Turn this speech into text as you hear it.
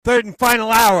Third and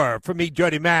final hour for me,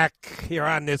 Jody Mack, here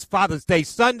on this Father's Day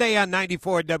Sunday on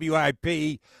 94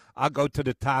 WIP. I'll go to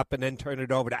the top and then turn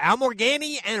it over to Al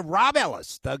Morgani and Rob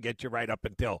Ellis. They'll get you right up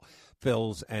until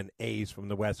Phils and A's from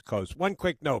the West Coast. One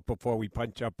quick note before we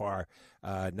punch up our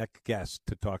next guest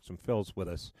to talk some Phils with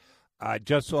us. I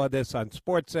just saw this on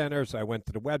SportsCenter, so I went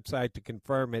to the website to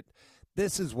confirm it.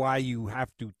 This is why you have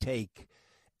to take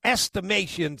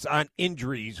estimations on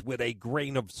injuries with a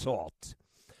grain of salt.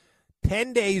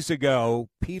 10 days ago,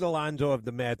 Pete Alonso of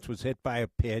the Mets was hit by a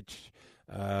pitch,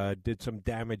 did some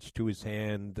damage to his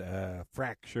hand,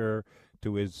 fracture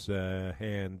to his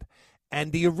hand.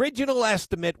 And the original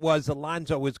estimate was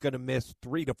Alonso was going to miss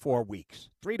 3 to 4 weeks.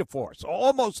 3 to 4. So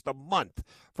almost a month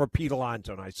for Pete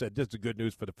Alonso. And I said, this is good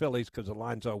news for the Phillies because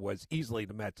Alonso was easily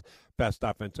the Mets' best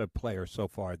offensive player so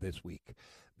far this week.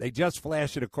 They just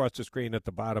flashed it across the screen at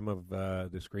the bottom of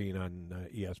the screen on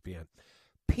ESPN.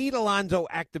 Pete Alonso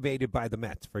activated by the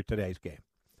Mets for today's game.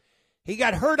 He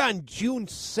got hurt on June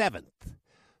 7th.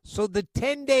 So the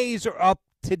 10 days are up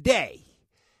today.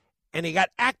 And he got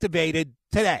activated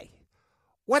today.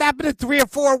 What happened to 3 or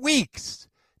 4 weeks?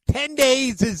 10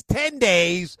 days is 10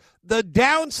 days. The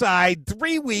downside,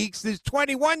 3 weeks, is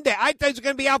 21 days. I thought he was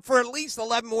going to be out for at least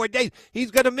 11 more days.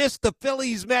 He's going to miss the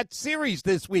Phillies-Mets series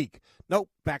this week. Nope,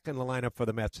 back in the lineup for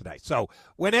the Mets today. So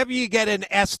whenever you get an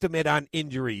estimate on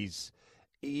injuries,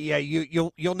 yeah,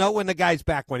 you'll know when the guy's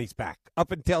back when he's back.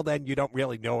 Up until then, you don't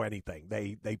really know anything.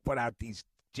 They put out these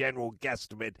general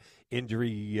guesstimate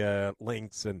injury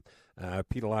links, and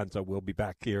Pete Alonso will be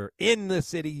back here in the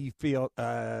Citi Field,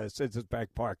 Citizens Bank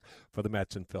Park for the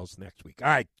Mets and Phils next week. All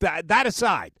right, that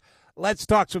aside, let's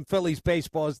talk some Phillies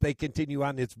baseball as they continue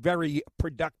on this very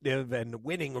productive and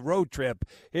winning road trip.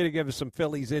 Here to give us some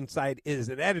Phillies insight is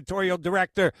an editorial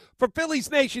director for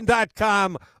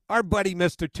PhilliesNation.com, our buddy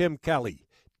Mr. Tim Kelly.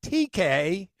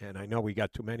 TK, and I know we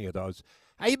got too many of those.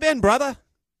 How you been, brother?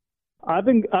 I've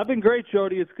been great,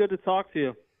 Jody. It's good to talk to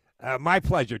you. My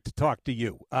pleasure to talk to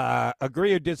you.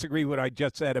 Agree or disagree with what I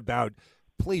just said about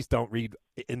please don't read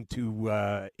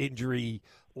into injury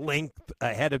length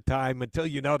ahead of time until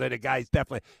you know that a guy's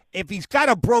definitely – if he's got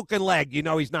a broken leg, you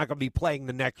know he's not going to be playing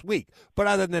the next week. But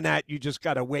other than that, you just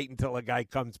got to wait until a guy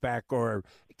comes back or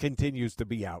continues to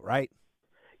be out, right?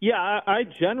 Yeah, I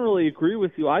generally agree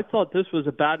with you. I thought this was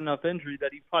a bad enough injury that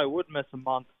he probably would miss a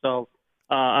month. So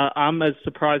I'm as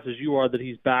surprised as you are that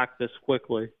he's back this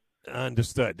quickly.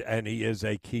 Understood. And he is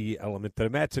a key element to the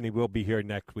Mets, and he will be here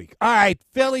next week. All right,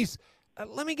 Phillies,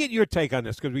 let me get your take on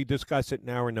this because we discussed it in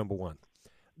hour number one.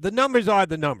 The numbers are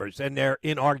the numbers, and they're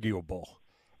inarguable.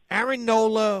 Aaron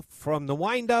Nola from the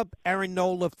windup, Aaron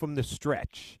Nola from the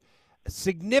stretch. A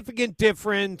significant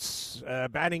difference,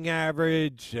 batting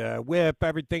average, whip,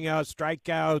 everything else,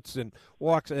 strikeouts and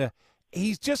walks.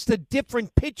 He's just a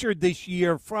different pitcher this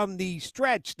year from the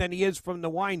stretch than he is from the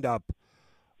windup.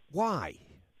 Why?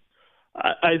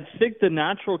 I think the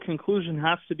natural conclusion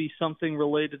has to be something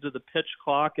related to the pitch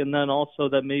clock, and then also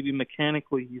that maybe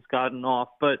mechanically he's gotten off.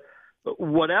 But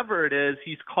whatever it is,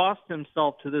 he's cost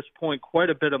himself to this point quite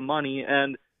a bit of money.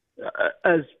 And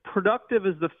as productive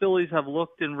as the Phillies have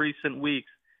looked in recent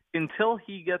weeks, until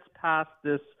he gets past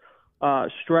this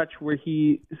stretch where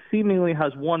he seemingly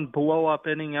has one blow-up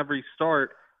inning every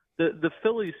start, the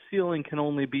Phillies' ceiling can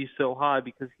only be so high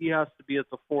because he has to be at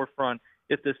the forefront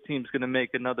if this team's going to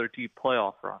make another deep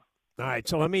playoff run. All right,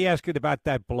 so let me ask you about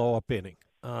that blow-up inning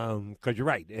because you're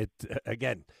right.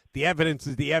 Again, the evidence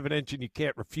is the evidence, and you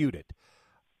can't refute it.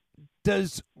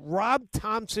 Does Rob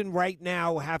Thompson right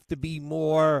now have to be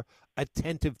more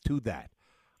attentive to that?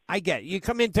 I get it. You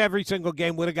come into every single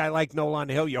game with a guy like Nola on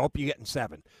the hill, you hope you're getting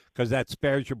 7 because that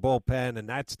spares your bullpen, and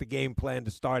that's the game plan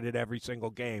to start it every single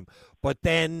game. But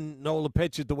then Nola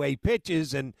pitches the way he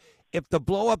pitches, and if the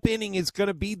blow-up inning is going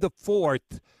to be the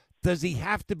 4th, does he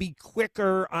have to be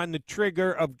quicker on the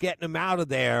trigger of getting him out of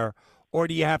there? Or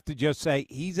do you have to just say,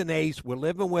 he's an ace, we're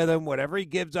living with him, whatever he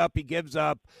gives up, he gives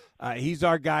up. He's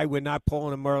our guy, we're not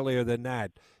pulling him earlier than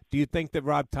that. Do you think that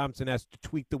Rob Thompson has to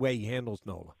tweak the way he handles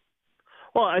Nola?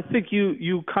 Well, I think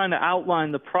you kind of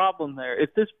outlined the problem there.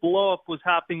 If this blow-up was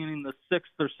happening in the 6th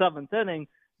or 7th inning,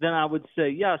 then I would say,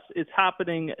 yes, it's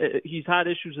happening. He's had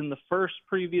issues in the 1st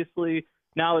previously.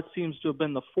 Now it seems to have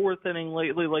been the 4th inning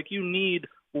lately. Like, you need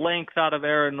length out of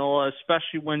Aaron Nola,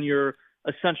 especially when you're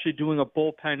essentially doing a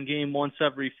bullpen game once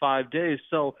every 5 days.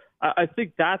 So I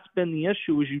think that's been the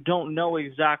issue, is you don't know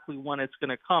exactly when it's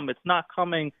going to come. It's not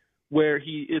coming where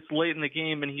it's late in the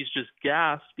game and he's just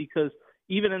gassed, because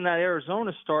even in that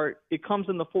Arizona start, it comes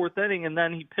in the 4th inning and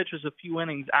then he pitches a few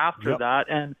innings after that.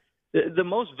 And the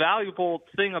most valuable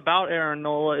thing about Aaron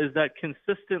Nola is that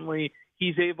consistently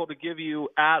he's able to give you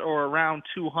at or around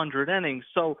 200 innings.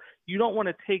 So you don't want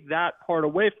to take that part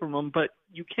away from him, but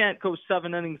you can't go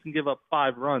 7 innings and give up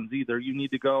 5 runs either. You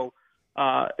need to go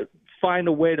find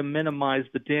a way to minimize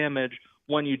the damage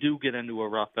when you do get into a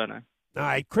rough inning. All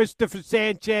right, Christopher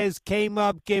Sanchez came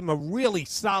up, gave him a really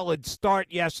solid start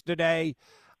yesterday.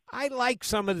 I like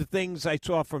some of the things I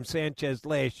saw from Sanchez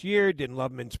last year. Didn't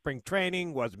love him in spring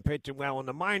training. Wasn't pitching well in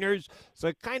the minors. So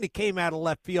it kind of came out of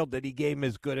left field that he gave him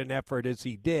as good an effort as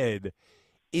he did.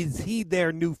 Is he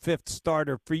their new 5th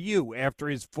starter for you after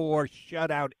his 4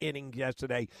 shutout innings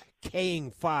yesterday,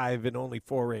 K-ing 5 in only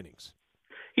 4 innings?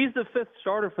 He's the 5th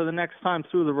starter for the next time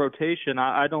through the rotation.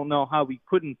 I don't know how he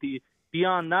couldn't be.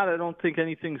 Beyond that, I don't think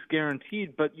anything's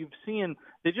guaranteed, but you've seen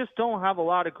they just don't have a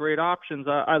lot of great options.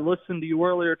 I listened to you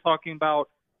earlier talking about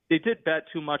they did bet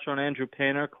too much on Andrew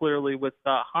Painter, clearly with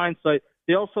hindsight.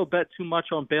 They also bet too much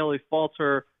on Bailey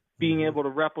Falter being able to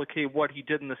replicate what he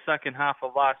did in the second half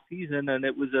of last season, and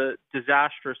it was a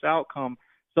disastrous outcome.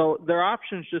 So their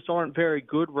options just aren't very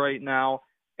good right now.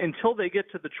 Until they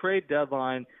get to the trade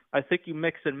deadline, I think you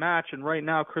mix and match, and right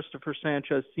now Christopher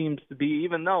Sanchez seems to be,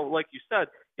 even though, like you said,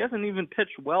 he hasn't even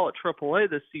pitched well at AAA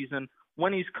this season,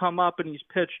 when he's come up and he's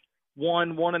pitched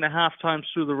 1.5 times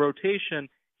through the rotation,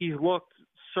 he's looked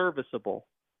serviceable.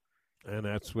 And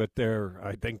that's what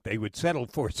I think they would settle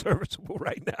for, serviceable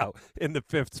right now in the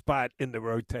 5th spot in the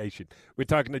rotation. We're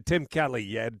talking to Tim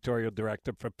Kelly, editorial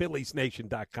director for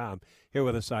PhilliesNation.com, here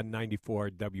with us on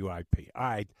 94 WIP. All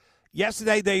right.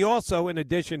 Yesterday, they also, in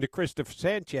addition to Christopher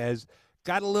Sanchez,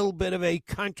 got a little bit of a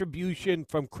contribution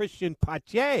from Christian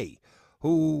Pache,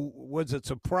 who was a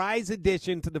surprise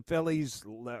addition to the Phillies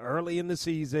early in the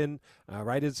season,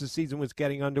 right as the season was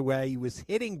getting underway. He was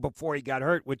hitting before he got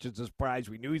hurt, which is a surprise.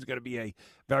 We knew he was going to be a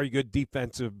very good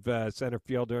defensive center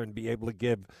fielder and be able to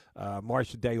give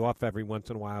Marsh a day off every once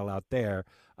in a while out there.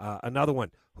 Another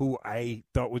one who I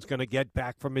thought was going to get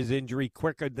back from his injury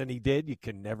quicker than he did. You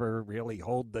can never really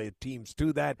hold the teams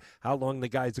to that, how long the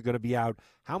guys are going to be out.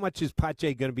 How much is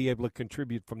Pache going to be able to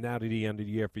contribute from now to the end of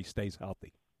the year if he stays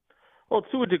healthy? Well,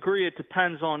 to a degree, it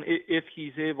depends on if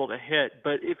he's able to hit.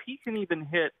 But if he can even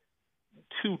hit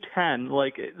 210,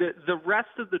 like the rest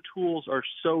of the tools are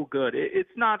so good. It's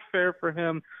not fair for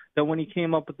him that when he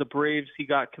came up with the Braves, he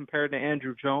got compared to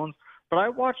Andrew Jones. But I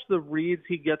watched the reads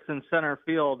he gets in center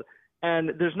field,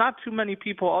 and there's not too many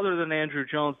people other than Andrew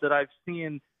Jones that I've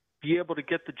seen be able to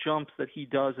get the jumps that he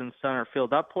does in center field.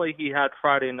 That play he had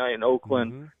Friday night in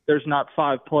Oakland, There's not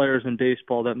 5 players in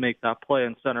baseball that make that play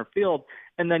in center field.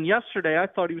 And then yesterday, I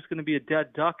thought he was going to be a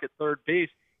dead duck at third base.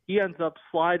 He ends up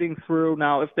sliding through.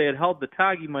 Now, if they had held the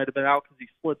tag, he might have been out because he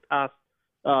slid past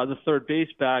the third base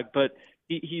bag. But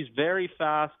he's very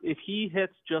fast. If he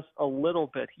hits just a little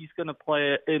bit, he's going to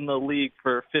play in the league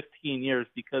for 15 years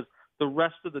because the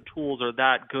rest of the tools are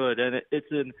that good. And it's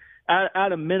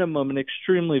at a minimum, an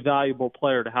extremely valuable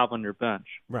player to have on your bench.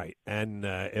 Right. And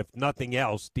if nothing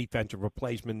else, defensive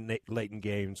replacement late in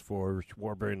games for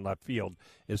Schwarber in left field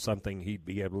is something he'd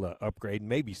be able to upgrade and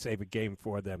maybe save a game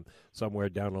for them somewhere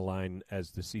down the line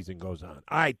as the season goes on.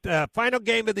 All right. Final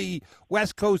game of the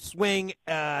West Coast swing.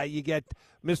 You get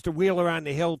Mr. Wheeler on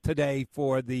the hill today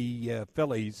for the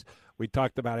Phillies. We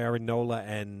talked about Aaron Nola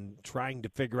and trying to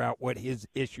figure out what his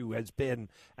issue has been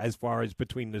as far as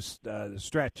between the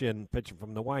stretch and pitching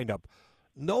from the windup.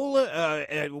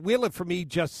 Nola, Wheeler for me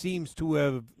just seems to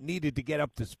have needed to get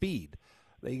up to speed.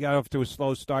 They got off to a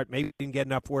slow start. Maybe didn't get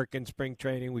enough work in spring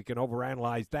training. We can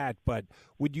overanalyze that. But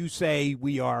would you say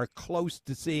we are close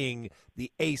to seeing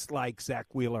the ace-like Zach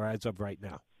Wheeler as of right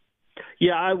now?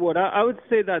 Yeah, I would. I would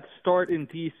say that start in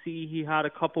D.C. he had a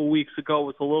couple weeks ago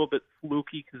was a little bit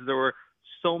fluky because there were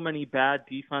so many bad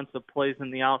defensive plays in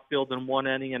the outfield in one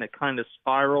inning, and it kind of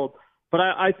spiraled. But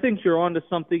I think you're onto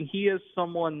something. He is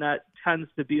someone that tends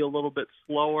to be a little bit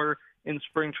slower in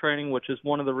spring training, which is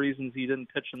one of the reasons he didn't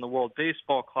pitch in the World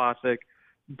Baseball Classic.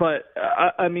 But,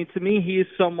 I mean, to me, he's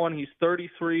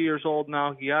 33 years old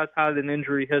now. He has had an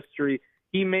injury history.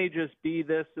 He may just be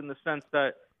this in the sense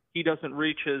that he doesn't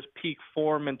reach his peak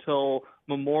form until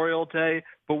Memorial Day,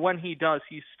 but when he does,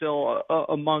 he's still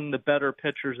among the better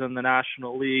pitchers in the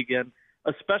National League, and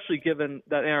especially given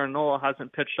that Aaron Nola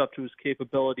hasn't pitched up to his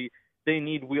capability, they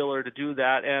need Wheeler to do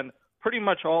that, and pretty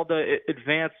much all the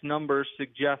advanced numbers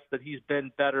suggest that he's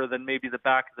been better than maybe the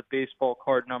back of the baseball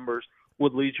card numbers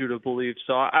would lead you to believe.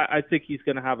 So I think he's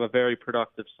going to have a very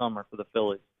productive summer for the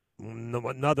Phillies.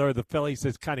 Another of the Phillies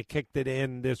has kind of kicked it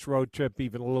in this road trip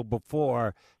even a little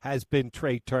before has been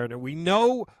Trea Turner. We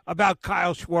know about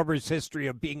Kyle Schwarber's history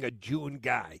of being a June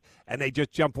guy, and they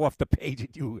just jump off the page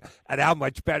at you at how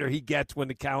much better he gets when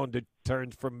the calendar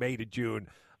turns from May to June.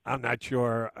 I'm not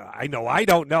sure. I know I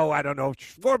don't know. I don't know if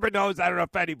Schwarber knows. I don't know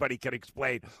if anybody can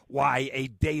explain why a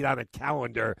date on a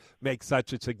calendar makes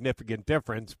such a significant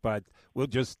difference, but we'll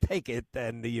just take it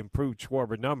and the improved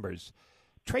Schwarber numbers.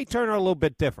 Trea Turner a little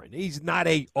bit different. He's not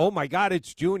a, oh, my God,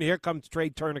 it's June, here comes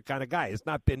Trea Turner kind of guy. It's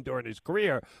not been during his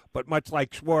career, but much like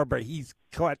Schwarber, he's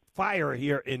caught fire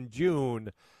here in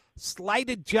June. Slight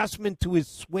adjustment to his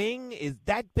swing. Is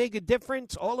that big a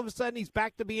difference? All of a sudden, he's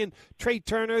back to being Trea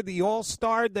Turner, the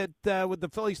all-star that with the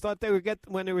Phillies thought they would get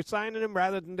when they were signing him,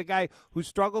 rather than the guy who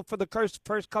struggled for the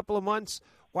first couple of months.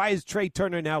 Why is Trea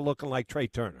Turner now looking like Trea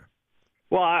Turner?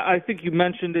 Well, I think you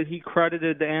mentioned it. He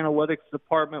credited the analytics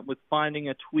department with finding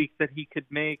a tweak that he could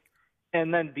make.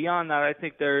 And then beyond that, I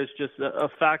think there is just a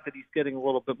fact that he's getting a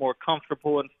little bit more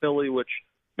comfortable in Philly, which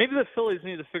maybe the Phillies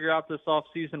need to figure out this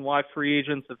offseason why free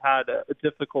agents have had a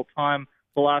difficult time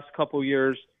the last couple of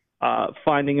years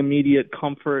finding immediate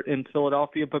comfort in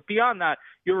Philadelphia. But beyond that,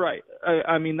 you're right.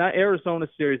 I mean, that Arizona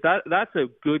series, that's a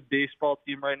good baseball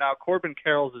team right now. Corbin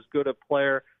Carroll's as good a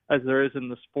player as there is in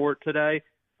the sport today.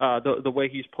 The way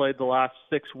he's played the last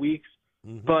 6 weeks.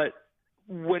 Mm-hmm. But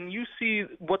when you see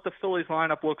what the Phillies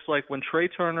lineup looks like when Trea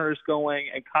Turner is going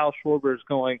and Kyle Schwarber is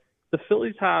going, the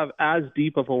Phillies have as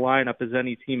deep of a lineup as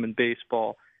any team in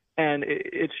baseball. And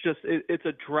it's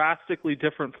a drastically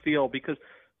different feel because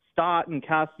Stott and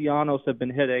Castellanos have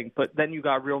been hitting, but then you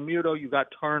got Real Muto, you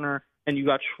got Turner, and you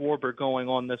got Schwarber going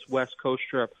on this West Coast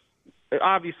trip.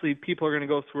 Obviously, people are going to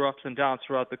go through ups and downs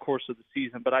throughout the course of the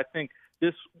season, but I think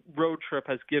this road trip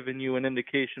has given you an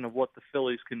indication of what the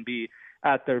Phillies can be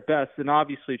at their best, and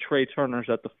obviously Trea Turner's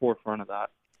at the forefront of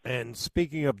that. And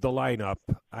speaking of the lineup,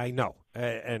 I know,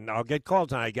 and I'll get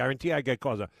calls on. I guarantee I get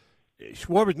calls on.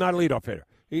 Schwarber's not a leadoff hitter.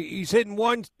 He's hitting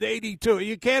 182.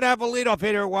 You can't have a leadoff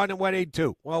hitter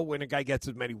 182. Well, when a guy gets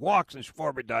as many walks as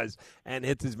Schwarber does and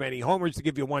hits as many homers to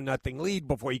give you 1-0 lead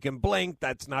before you can blink,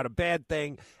 that's not a bad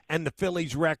thing. And the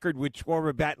Phillies' record with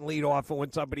Schwarber batting leadoff and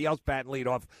when somebody else batting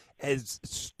leadoff is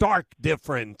stark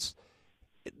difference.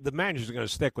 The manager's going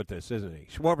to stick with this, isn't he?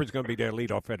 Schwarber's going to be their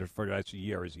leadoff hitter for the rest of the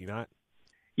year, is he not?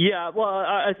 Yeah, well,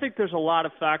 I think there's a lot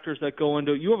of factors that go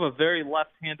into it. You have a very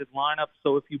left-handed lineup,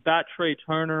 so if you bat Trea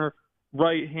Turner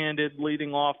right-handed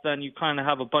leading off, then you kind of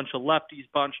have a bunch of lefties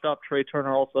bunched up. Trea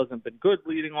Turner also hasn't been good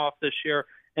leading off this year,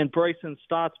 and Bryson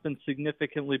Stott's been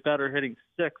significantly better hitting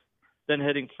sixth than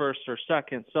hitting first or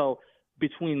second. So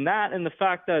between that and the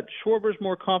fact that Schwarber's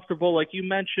more comfortable, like you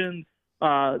mentioned,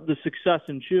 the success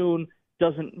in June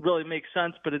doesn't really make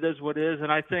sense, but it is what it is.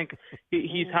 And I think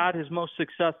he's had his most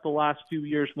success the last few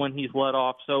years when he's led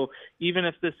off. So even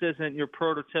if this isn't your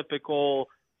prototypical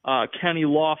Kenny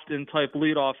Lofton type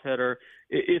leadoff hitter,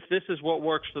 if this is what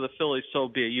works for the Phillies, so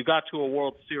be it. You got to a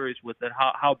World Series with it.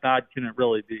 How bad can it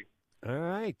really be? All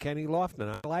right, Kenny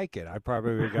Lofton. I like it. I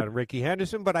probably would have got Ricky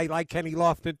Henderson, but I like Kenny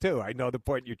Lofton too. I know the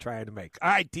point you're trying to make. All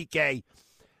right, TK,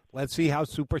 let's see how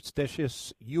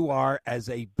superstitious you are as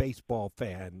a baseball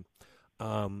fan.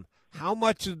 How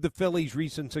much of the Phillies'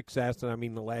 recent success, and I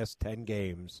mean the last 10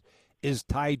 games, is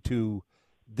tied to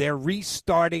their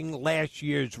restarting last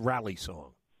year's rally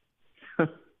song?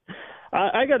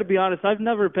 I got to be honest, I've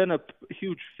never been a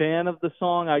huge fan of the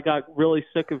song. I got really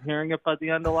sick of hearing it by the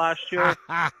end of last year.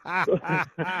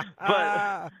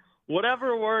 But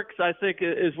whatever works, I think,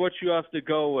 is what you have to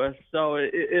go with. So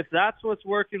if that's what's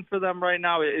working for them right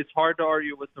now, it's hard to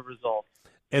argue with the results.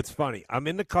 It's funny. I'm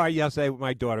in the car yesterday with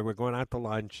my daughter. We're going out to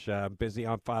lunch. I'm busy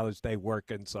on Father's Day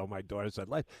working, so my daughter said,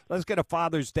 let's get a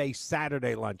Father's Day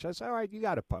Saturday lunch. I said, all right, you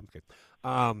got a pumpkin.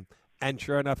 And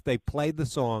sure enough, they played the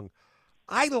song.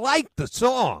 I like the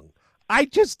song. I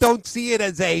just don't see it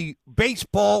as a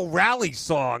baseball rally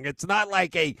song. It's not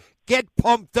like a get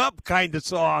pumped up kind of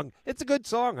song. It's a good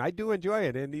song. I do enjoy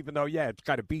it. And even though, it's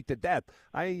kind of beat to death,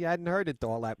 I hadn't heard it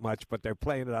all that much, but they're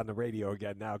playing it on the radio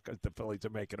again now because the Phillies are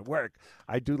making it work.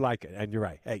 I do like it. And you're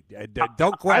right. Hey,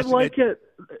 don't question it. I like it.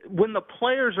 When the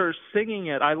players are singing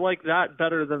it, I like that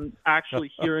better than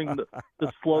actually hearing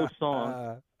the slow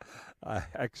song. I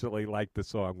actually like the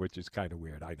song, which is kind of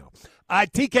weird, I know.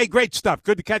 TK, great stuff.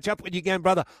 Good to catch up with you again,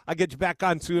 brother. I'll get you back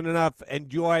on soon enough.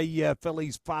 Enjoy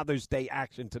Philly's Father's Day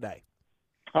action today.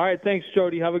 All right, thanks,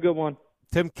 Jody. Have a good one.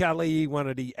 Tim Kelly, one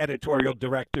of the editorial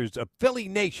directors of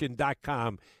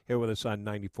PhillyNation.com, here with us on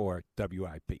 94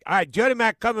 WIP. All right, Jody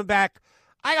Mack coming back.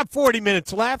 I got 40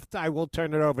 minutes left. I will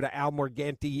turn it over to Al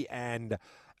Morganti and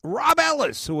Rob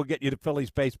Ellis, who will get you to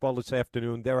Phillies baseball this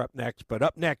afternoon. They're up next. But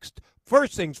up next,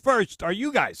 first things first, are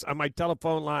you guys on my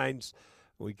telephone lines.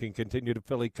 We can continue the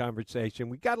Philly conversation.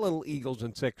 We got a little Eagles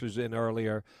and Sixers in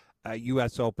earlier,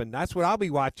 U.S. Open. That's what I'll be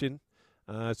watching.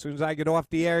 As soon as I get off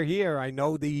the air here, I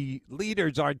know the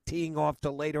leaders aren't teeing off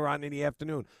till later on in the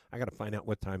afternoon. I got to find out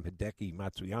what time Hideki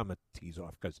Matsuyama tees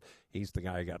off because he's the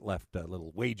guy I got left a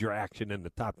little wager action in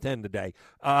the top 10 today.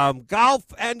 Golf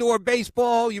and or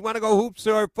baseball, you want to go hoops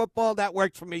or football? That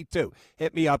works for me too.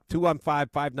 Hit me up,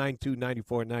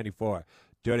 215-592-9494.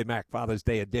 Jody Mack, Father's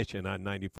Day edition on 94.